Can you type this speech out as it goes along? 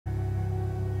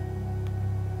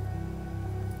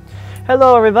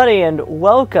Hello everybody and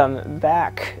welcome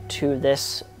back to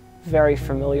this very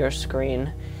familiar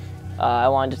screen. I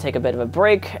wanted to take a bit of a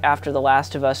break after The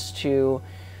Last of Us to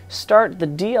start the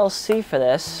DLC for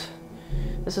this.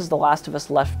 This is The Last of Us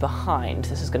Left Behind.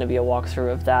 This is going to be a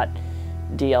walkthrough of that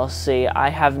DLC. I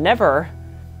have never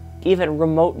even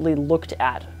remotely looked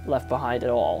at Left Behind at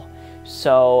all,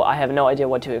 so I have no idea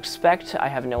what to expect. I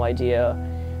have no idea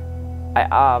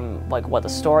like what the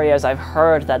story is. I've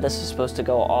heard that this is supposed to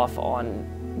go off on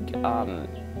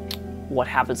what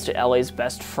happens to Ellie's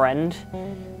best friend,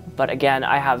 but again,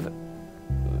 I have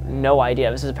no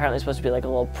idea. This is apparently supposed to be like a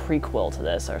little prequel to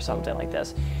this or something like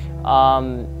this.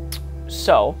 No,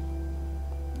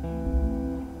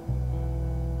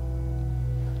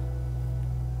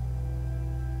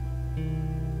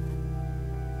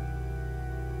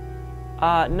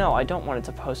 I don't want it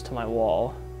to post to my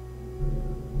wall.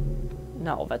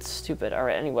 No, that's stupid.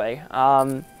 Alright, anyway.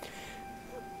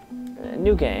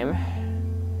 New game.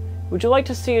 Would you like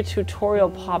to see a tutorial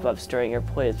pop-ups during your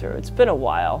playthrough? It's been a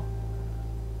while.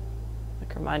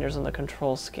 Like reminders on the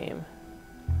control scheme.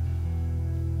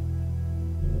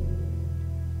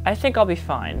 I think I'll be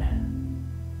fine.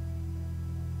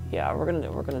 Yeah, we're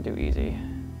gonna do easy.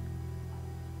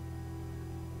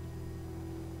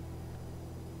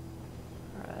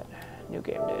 Alright, new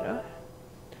game data.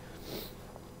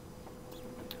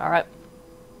 Alright.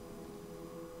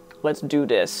 Let's do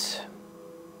this.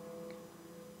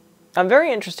 I'm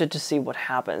very interested to see what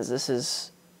happens. This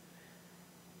is,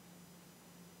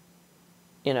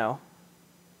 you know,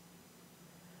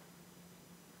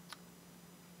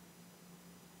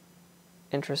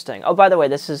 interesting. Oh, by the way,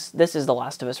 this is The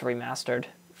Last of Us Remastered,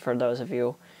 for those of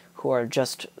you who are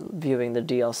just viewing the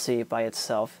DLC by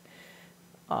itself.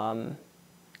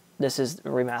 This is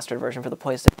the remastered version for the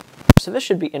PlayStation, so this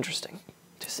should be interesting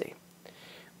to see.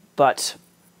 But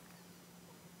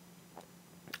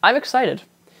I'm excited.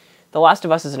 The Last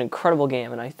of Us is an incredible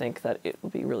game, and I think that it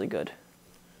will be really good.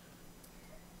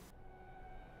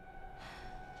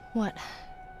 What?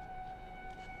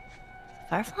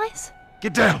 Fireflies?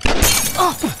 Get down!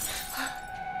 Oh!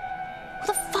 Who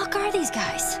the fuck are these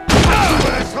guys?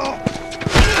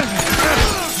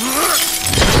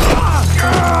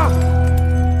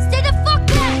 Stay the fuck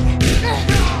back!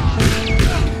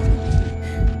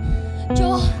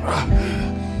 Joel!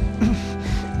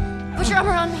 Put your arm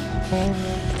around me.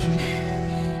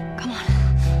 Come on.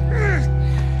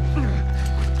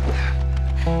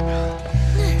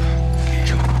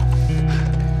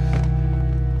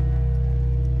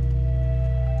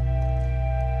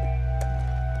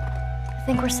 I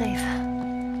think we're safe.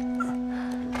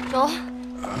 Joel?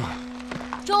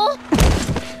 Joel?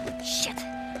 Shit.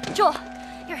 Joel,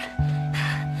 here.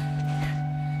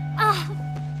 Oh,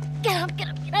 get up, get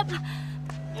up, get up.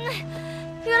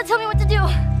 You gotta tell me what to do.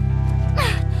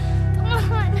 Come on.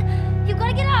 You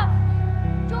gotta get up.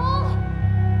 Joel?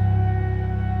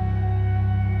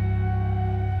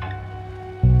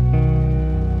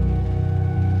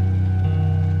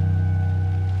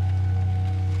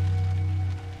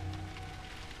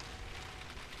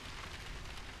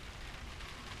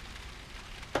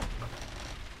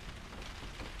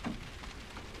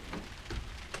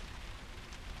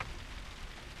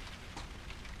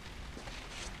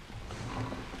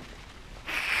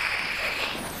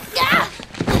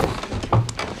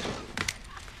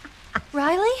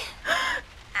 Riley?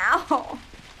 Ow.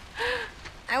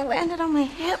 I landed on my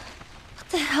hip. What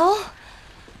the hell?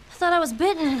 I thought I was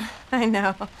bitten. I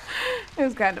know. It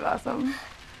was kind of awesome.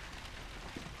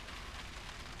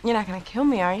 You're not gonna kill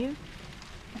me, are you?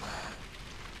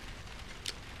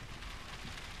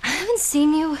 I haven't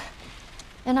seen you,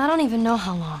 and I don't even know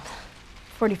how long.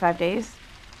 45 days.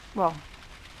 Well,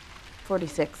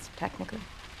 46, technically.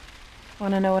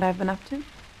 Wanna know what I've been up to?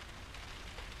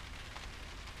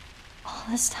 All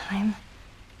this time,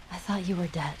 I thought you were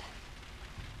dead.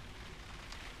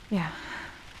 Yeah.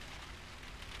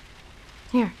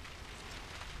 Here.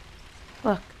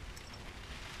 Look.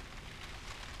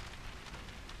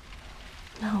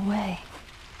 No way.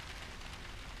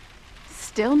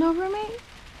 Still no roommate?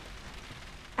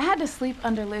 I had to sleep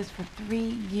under Liz for 3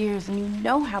 years, and you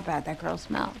know how bad that girl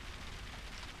smelled.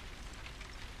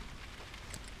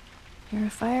 You're a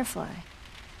firefly.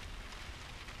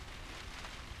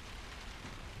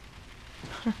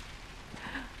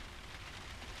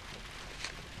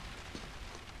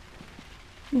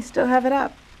 You still have it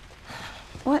up.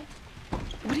 What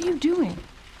are you doing?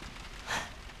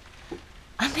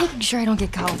 I'm making sure I don't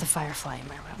get caught with a firefly in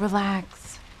my room.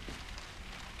 Relax.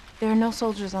 There are no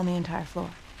soldiers on the entire floor.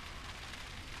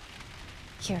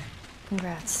 Here,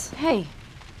 congrats. Hey.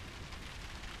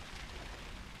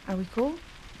 Are we cool?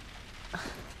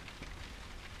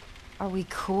 Are we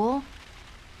cool?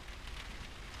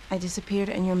 I disappeared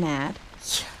and you're mad.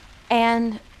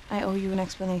 And I owe you an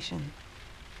explanation.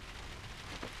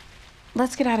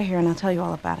 Let's get out of here and I'll tell you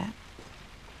all about it.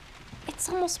 It's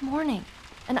almost morning,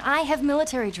 and I have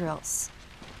military drills.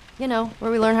 You know,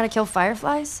 where we learn how to kill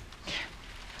fireflies.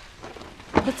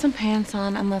 Put some pants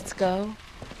on and let's go.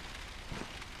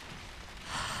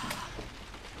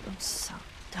 I'm so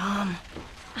dumb.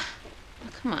 Oh,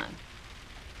 come on.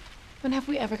 When have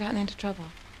we ever gotten into trouble?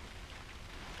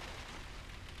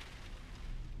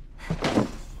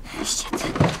 Shit.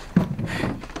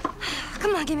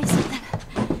 Come on, give me something.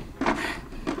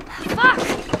 Fuck!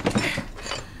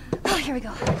 Oh, here we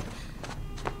go.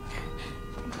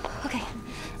 Okay,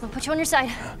 I'll put you on your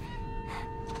side.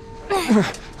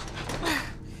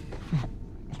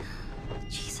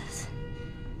 Jesus.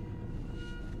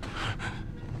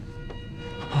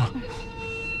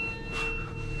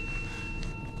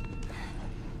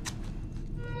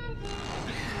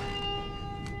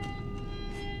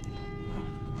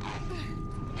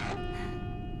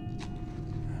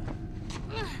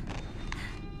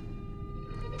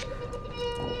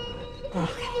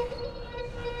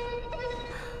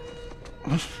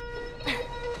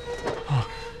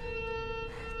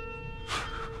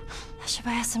 I should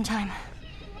buy us some time.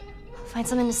 I'll find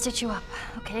something to stitch you up,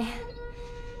 okay?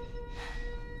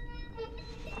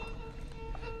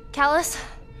 Callus,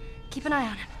 keep an eye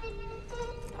on him.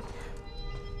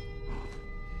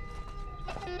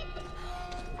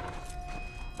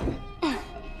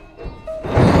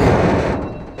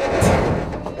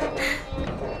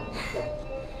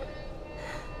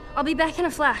 I'll be back in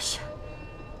a flash.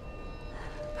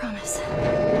 Promise.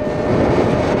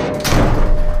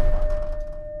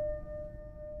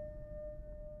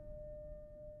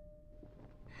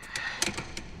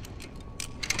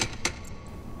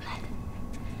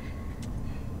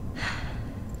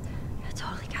 I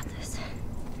totally got this.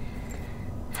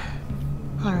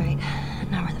 All right,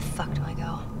 now where the fuck do I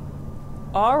go?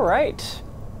 All right.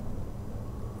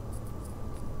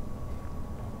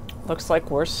 Looks like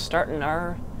we're starting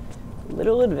our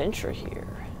little adventure here.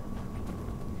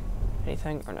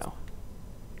 Anything or no?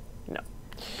 No.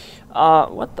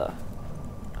 What the?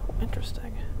 Oh,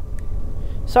 interesting.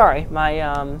 Sorry, my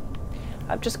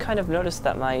I've just kind of noticed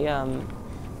that my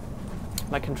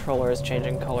my controller is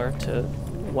changing color to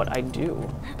what I do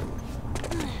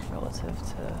relative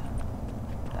to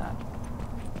that.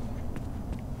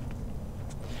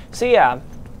 So yeah,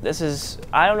 this is,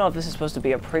 I don't know if this is supposed to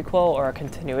be a prequel or a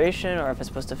continuation or if it's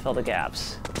supposed to fill the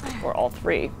gaps, or all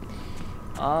three.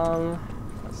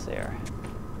 Let's see here.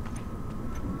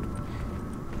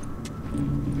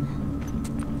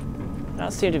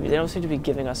 They don't seem to be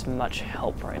giving us much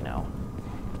help right now.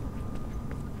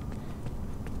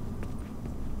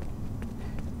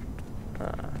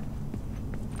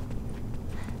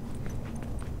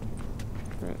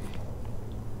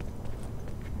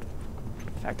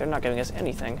 In fact, they're not giving us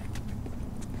anything.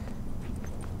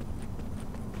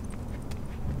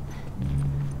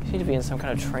 Seem to be in some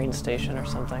kind of train station or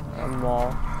something, or a mall.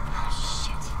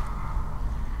 Shit.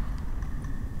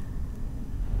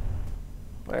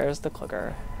 Where's the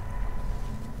clicker?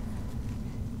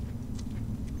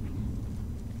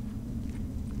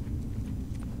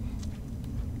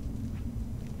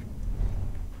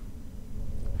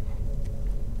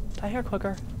 Did I hear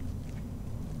clicker?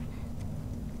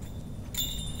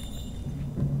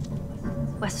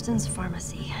 Weston's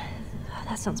Pharmacy.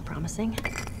 That sounds promising.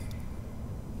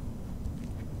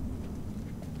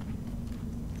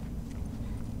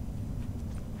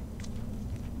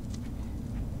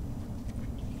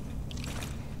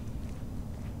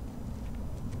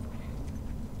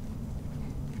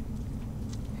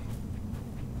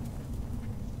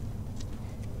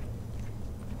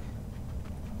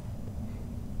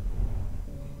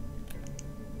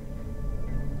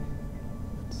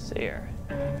 Let's see here.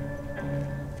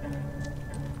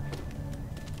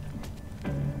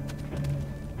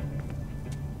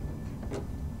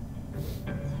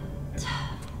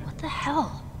 What the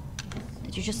hell?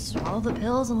 Did you just swallow the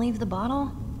pills and leave the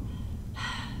bottle?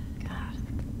 God.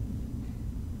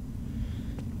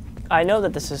 I know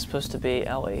that this is supposed to be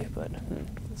Ellie, but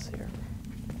let's see here.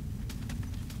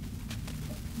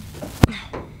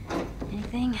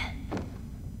 Anything?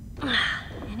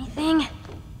 Anything?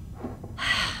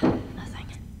 Nothing.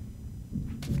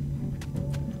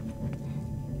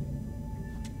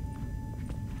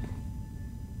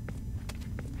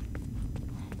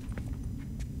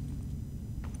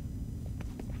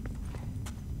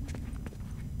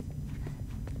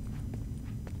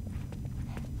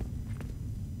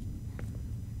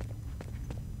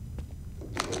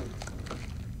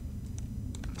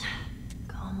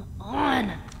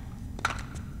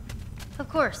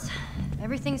 course.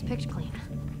 Everything's picked clean.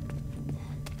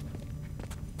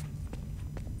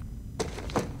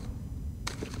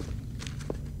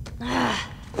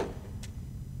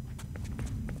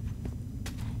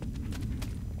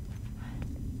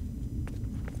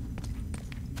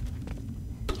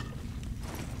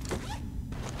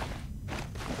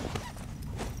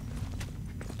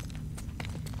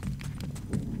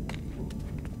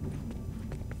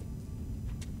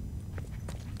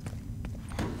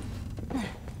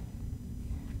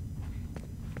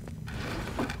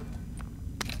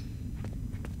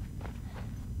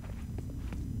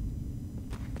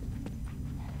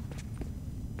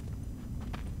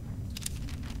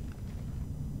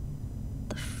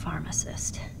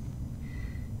 Pharmacist.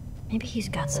 Maybe he's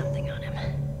got something on him.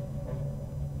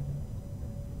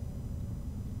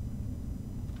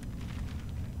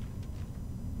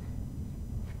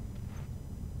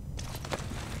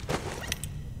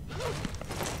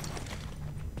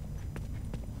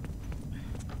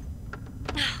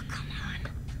 Oh, come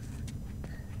on.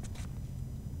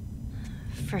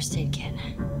 First aid kit.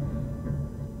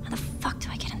 How the fuck do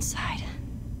I get inside?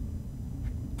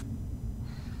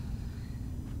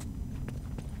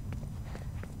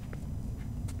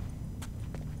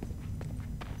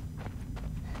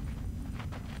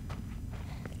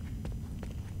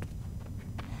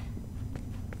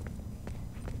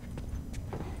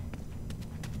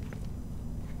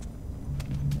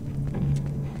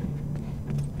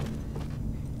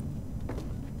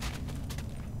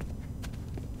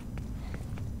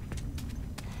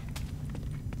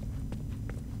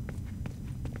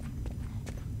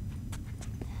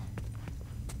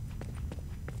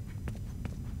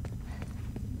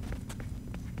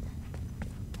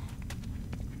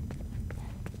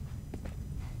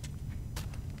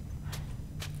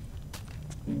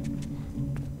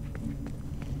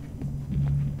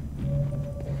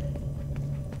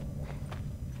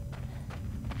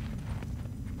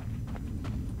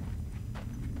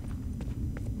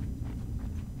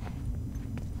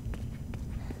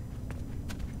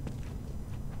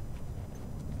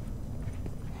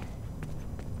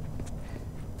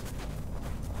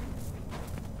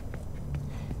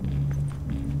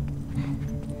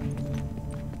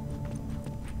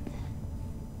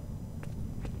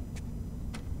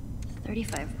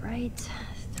 $35 right,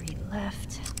 3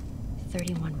 left,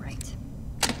 31 right.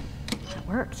 That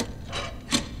worked.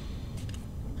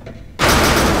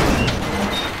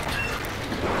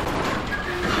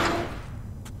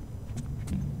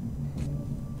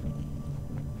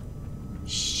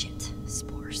 Shit,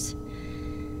 spores.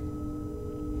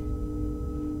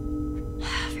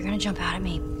 If you're gonna jump out at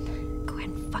me, go ahead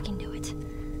and fucking do it.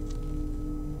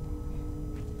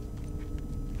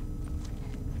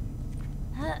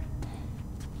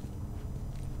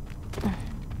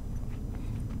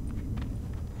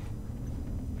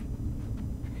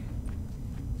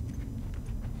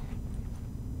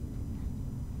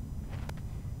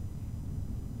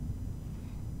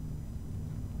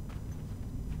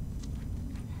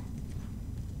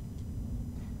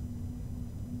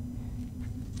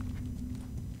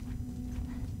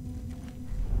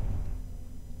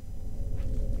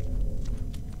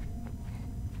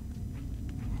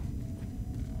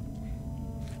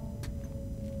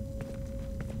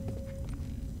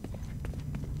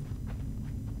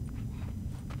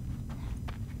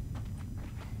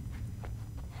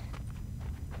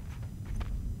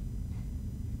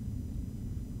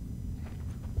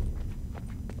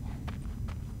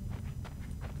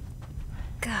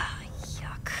 God,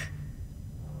 yuck.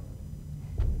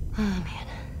 Oh, man.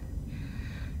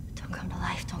 Don't come to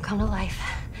life, don't come to life.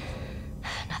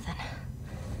 Nothing.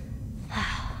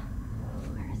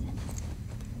 Where is it?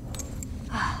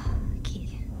 Ah,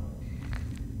 key.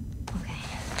 Okay.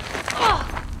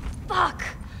 Oh, fuck!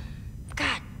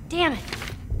 God damn it!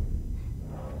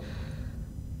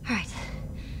 All right.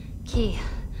 Key.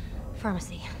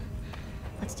 Pharmacy.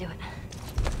 Let's do it.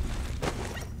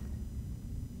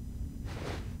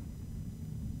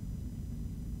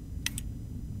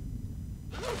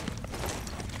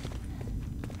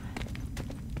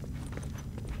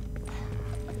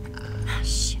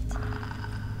 Shit.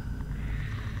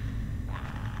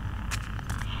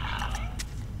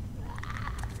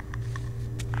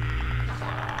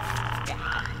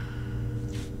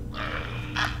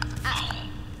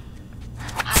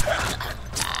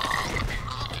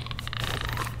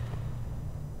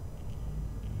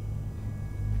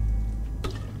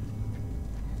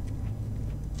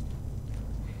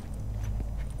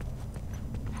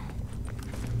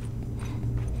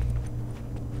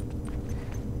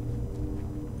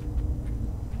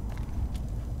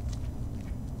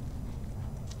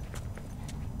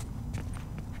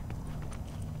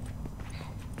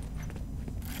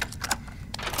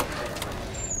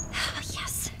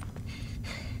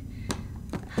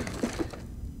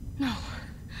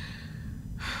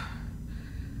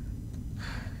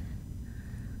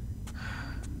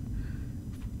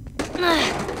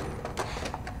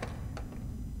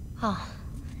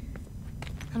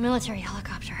 A military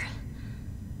helicopter.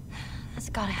 That's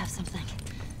gotta have something.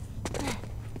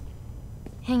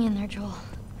 Hang in there, Joel.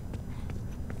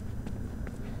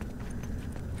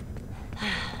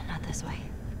 Not this way.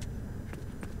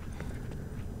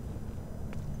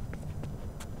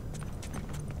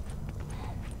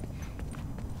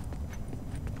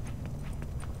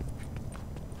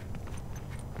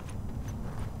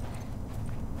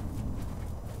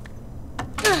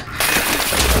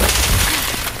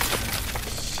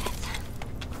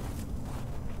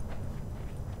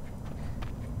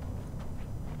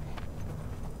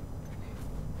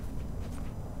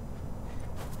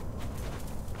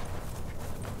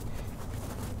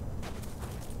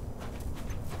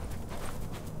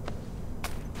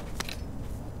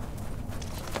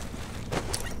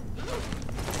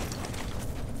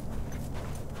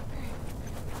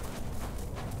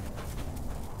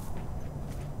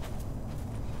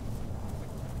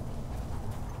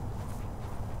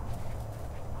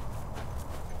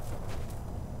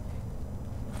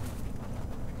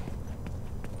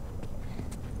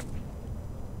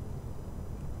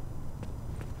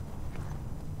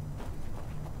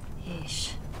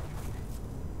 Yeesh.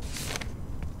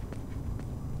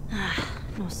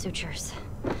 No sutures.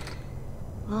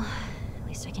 Well, at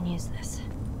least I can use this.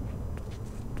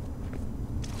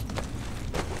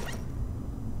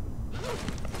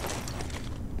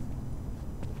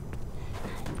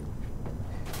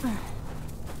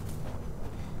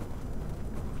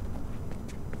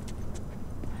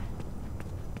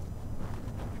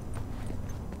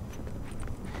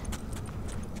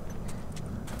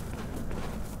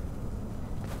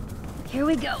 Here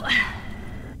we go.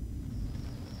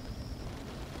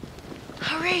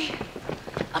 Hurry!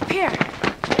 Up here!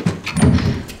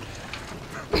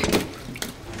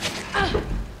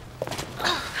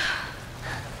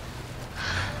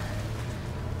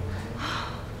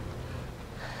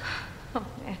 Oh,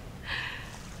 man.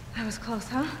 That was close,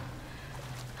 huh?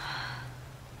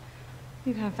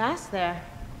 You're kind of fast there.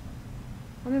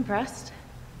 I'm impressed.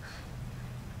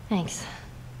 Thanks.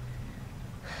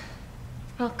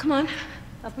 Well, come on.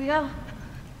 Up we go.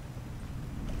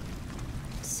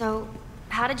 So,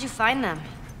 how did you find them?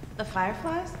 The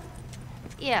fireflies?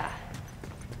 Yeah.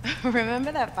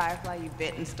 Remember that firefly you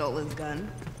bit and stole his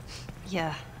gun?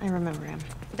 Yeah, I remember him.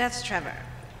 That's Trevor.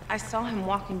 I saw him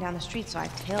walking down the street, so I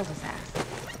tailed his ass.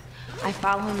 I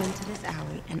follow him into this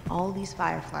alley, and all these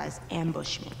fireflies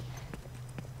ambush me.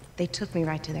 They took me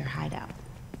right to their hideout.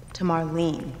 To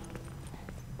Marlene.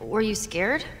 Were you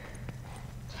scared?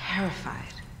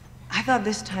 Terrified. I thought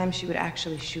this time she would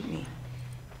actually shoot me.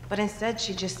 But instead,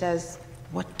 she just says,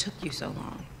 "What took you so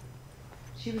long?"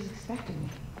 She was expecting me.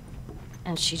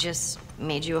 And she just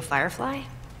made you a firefly?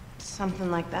 Something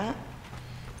like that.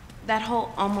 That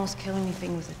whole almost killing me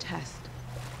thing was a test.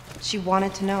 She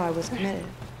wanted to know I was committed.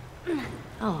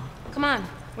 Oh. Come on,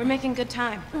 we're making good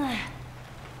time.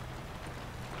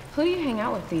 Who do you hang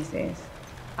out with these days?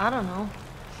 I don't know.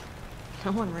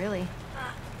 No one really.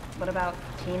 What about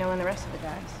Tino and the rest of the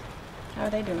guys? How are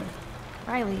they doing?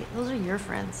 Riley, those are your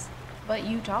friends. But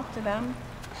you talk to them.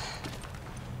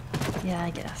 Yeah,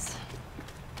 I guess.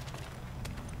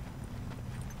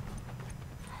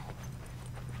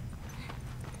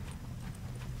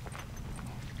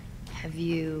 Have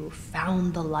you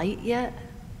found the light yet?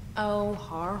 Oh,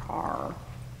 har har.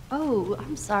 Oh,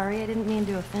 I'm sorry. I didn't mean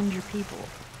to offend your people.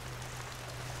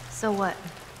 So what?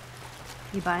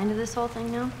 You buy into this whole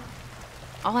thing now?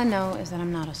 All I know is that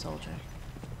I'm not a soldier.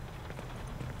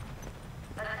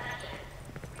 Attention.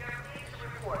 We are pleased to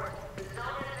report the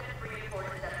zone has been free for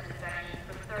disinfection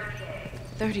for 30 days.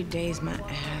 30 days, my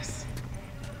ass.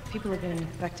 People are getting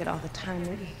infected all the time.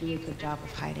 They just do a good job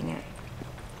of hiding it.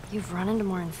 You've run into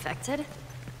more infected?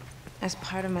 As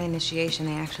part of my initiation,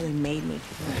 they actually made me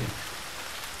kill.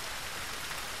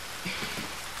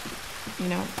 You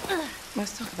know,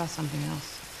 let's talk about something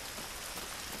else.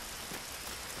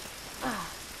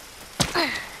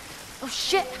 Oh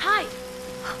shit, hide!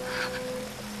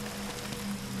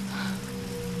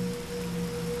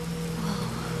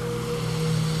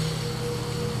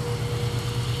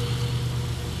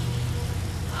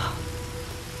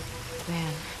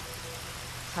 Man,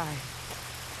 sorry.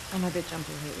 I'm a bit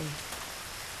jumpy lately.